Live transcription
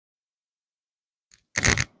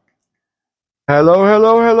Hello,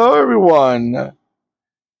 hello, hello, everyone.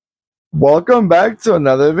 Welcome back to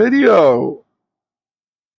another video.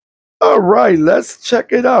 All right, let's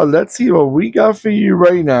check it out. Let's see what we got for you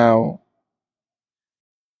right now.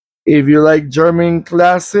 If you like German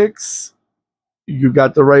classics, you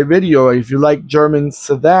got the right video. If you like German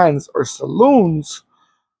sedans or saloons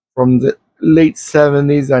from the late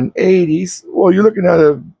 70s and 80s, well, you're looking at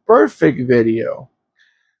a perfect video.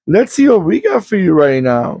 Let's see what we got for you right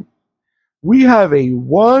now. We have a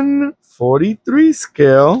 143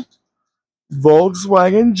 scale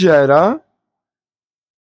Volkswagen Jetta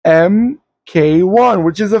MK1,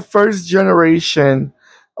 which is the first generation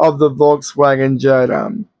of the Volkswagen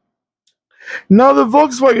Jetta. Now, the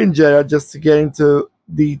Volkswagen Jetta, just to get into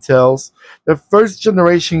details, the first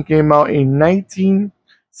generation came out in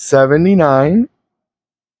 1979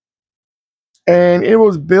 and it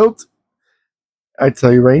was built, I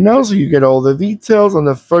tell you right now, so you get all the details on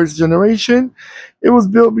the first generation. It was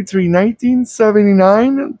built between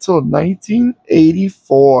 1979 until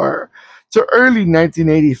 1984, to early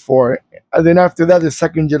 1984. And then after that, the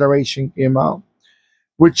second generation came out,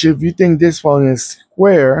 which, if you think this one is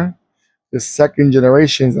square, the second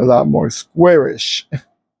generation is a lot more squarish.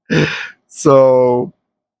 So,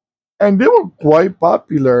 and they were quite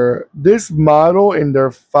popular. This model, in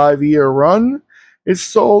their 5-year run, it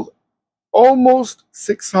sold almost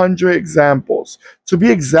 600 examples. To be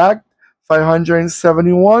exact,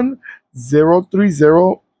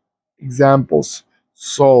 571,030 examples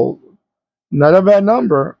sold. Not a bad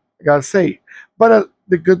number, I gotta say. But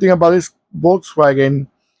the good thing about this Volkswagen,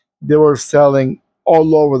 they were selling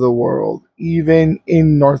all over the world, even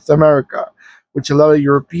in North America, which a lot of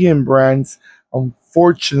European brands,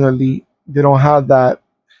 unfortunately, they don't have that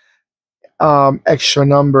extra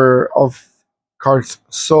number of cars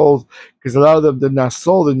sold, because a lot of them did not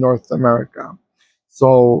sold in North America.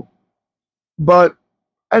 So, but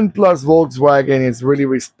and plus Volkswagen is really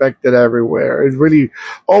respected everywhere. It's really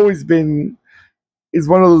always been is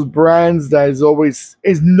one of those brands that is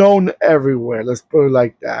known everywhere. Let's put it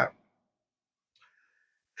like that.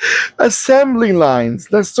 Assembly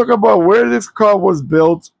lines. Let's talk about where this car was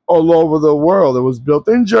built all over the world. It was built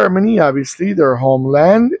in Germany, obviously their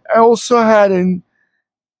homeland. I also had in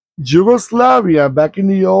Yugoslavia, back in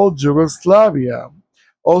the old Yugoslavia,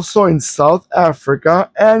 also in South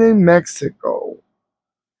Africa and in Mexico.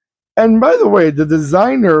 And by the way, the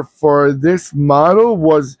designer for this model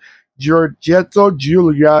was Giorgetto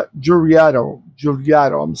Giuliano.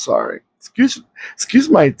 I'm sorry. Excuse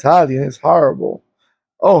my Italian. It's horrible.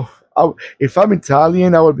 Oh, if I'm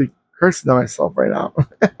Italian, I would be cursing at myself right now,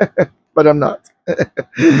 but I'm not.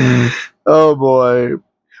 Oh boy.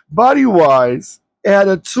 Body wise, it had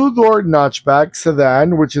a two-door notchback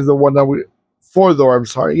sedan, which is the one that we four-door. I'm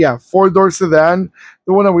sorry, yeah, four-door sedan,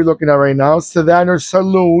 the one that we're looking at right now. Sedan or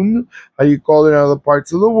saloon, how you call it in other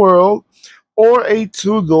parts of the world, or a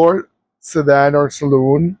two-door sedan or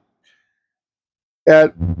saloon.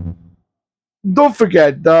 And don't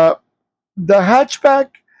forget the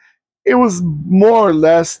hatchback. It was more or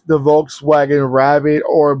less the Volkswagen Rabbit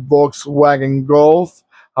or Volkswagen Golf,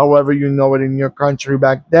 however you know it in your country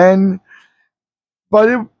back then.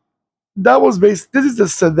 But that was based. This is the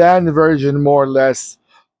sedan version, more or less,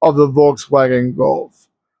 of the Volkswagen Golf.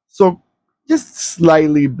 So just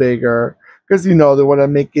slightly bigger, because they want to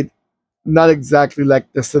make it not exactly like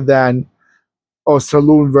the sedan or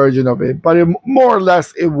saloon version of it, but more or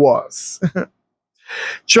less it was.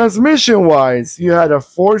 Transmission wise, you had a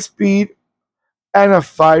 4-speed and a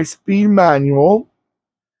 5-speed manual,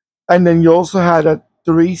 and then you also had a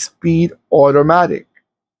 3-speed automatic.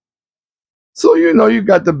 So you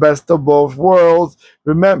got the best of both worlds.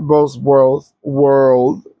 Remember both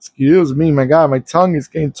world. Excuse me, my God, my tongue is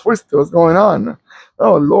getting twisted. What's going on?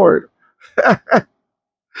 Oh Lord. A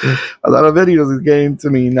lot of videos is getting to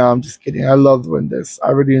me. No, I'm just kidding. I love doing this.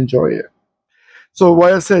 I really enjoy it. So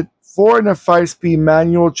what I said, 4 and a 5-speed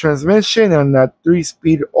manual transmission and a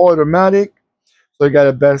 3-speed automatic. So you got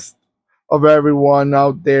the best of everyone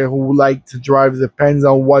out there who like to drive. Depends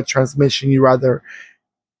on what transmission you rather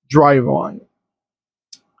drive on.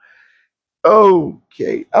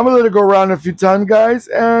 Okay, I'm gonna let it go around a few times, guys,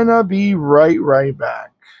 and I'll be right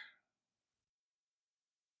back.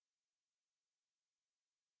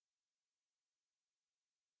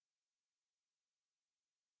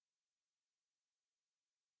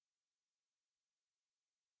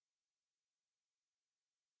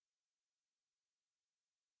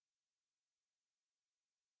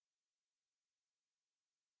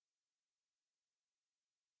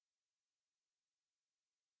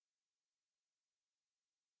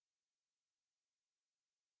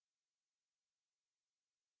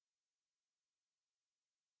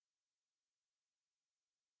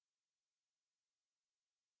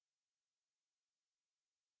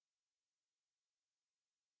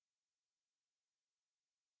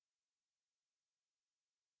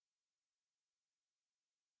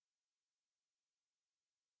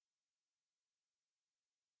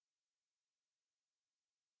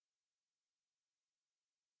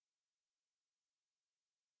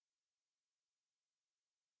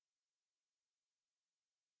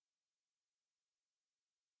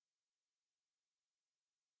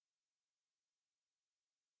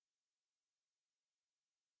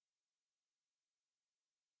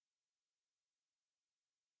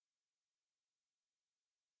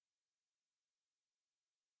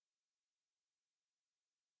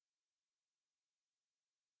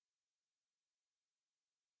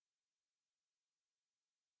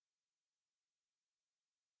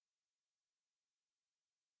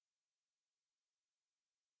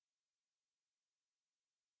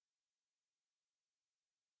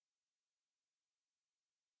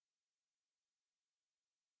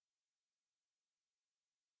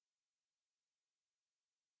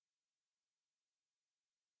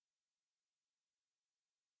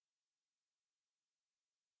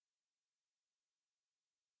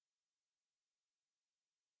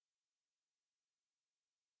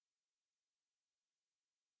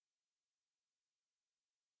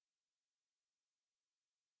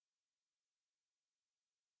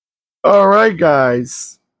 All right,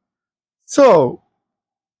 guys. So,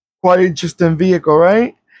 quite interesting vehicle,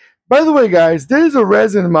 right? By the way, guys, there is a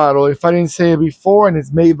resin model, if I didn't say it before, and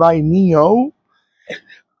it's made by Neo.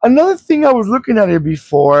 Another thing, I was looking at it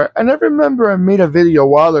before, and I remember I made a video a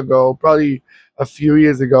while ago, probably a few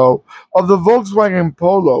years ago, of the Volkswagen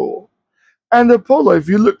Polo. And the Polo, if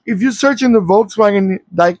you search in the Volkswagen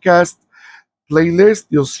Diecast playlist,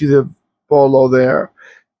 you'll see the Polo there.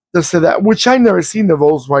 The sedan, which I never seen the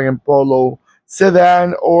Volkswagen Polo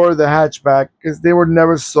sedan or the hatchback because they were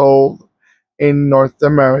never sold in North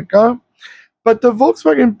America. But the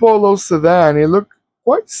Volkswagen Polo sedan, it looked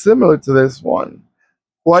quite similar to this one.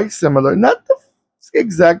 Quite similar. Not the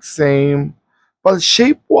exact same, but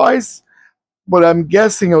shape wise, but I'm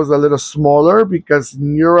guessing it was a little smaller because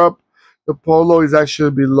in Europe, the Polo is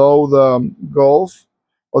actually below the Golf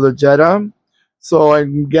or the Jetta. So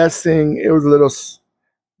I'm guessing it was a little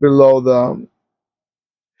below the.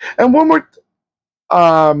 And one more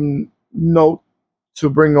note to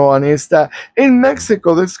bring on is that in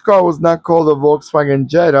Mexico, this car was not called the Volkswagen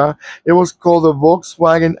Jetta, it was called the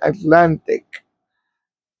Volkswagen Atlantic.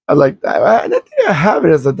 I like that. And I think I have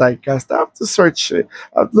it as a diecast. I have to search it.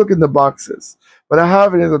 I have to look in the boxes. But I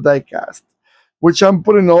have it as a diecast, which I'm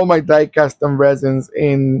putting all my diecast and resins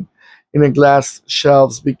in the glass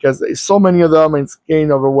shelves because there's so many of them and it's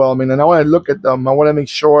getting overwhelming. And I want to look at them. I want to make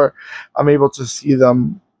sure I'm able to see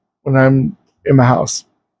them when I'm in my house.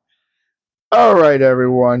 All right,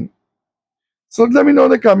 everyone. So let me know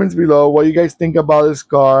in the comments below what you guys think about this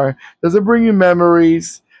car. Does it bring you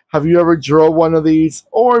memories? Have you ever drove one of these?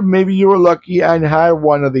 Or maybe you were lucky and had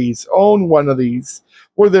one of these, owned one of these.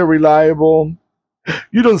 Were they reliable?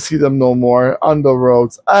 You don't see them no more on the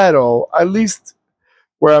roads at all. At least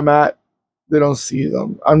where I'm at, they don't see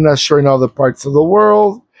them. I'm not sure in other parts of the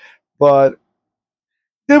world, but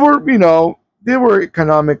they were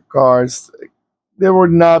economic cars. They were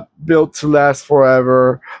not built to last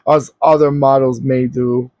forever as other models may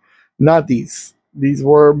do. Not these. These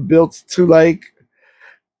were built to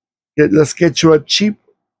let's get you a cheap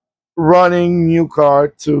running new car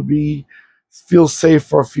to be feel safe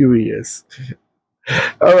for a few years.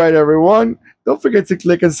 All right, everyone. Don't forget to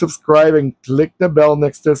click and subscribe and click the bell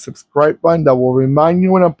next to the subscribe button that will remind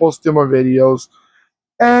you when I'm posting more videos.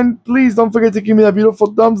 And please don't forget to give me that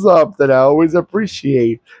beautiful thumbs up that I always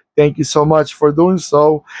appreciate. Thank you so much for doing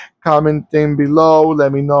so. Commenting below,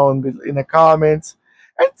 let me know in the comments.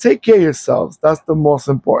 And take care of yourselves. That's the most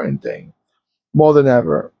important thing, more than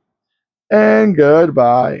ever. And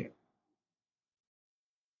goodbye.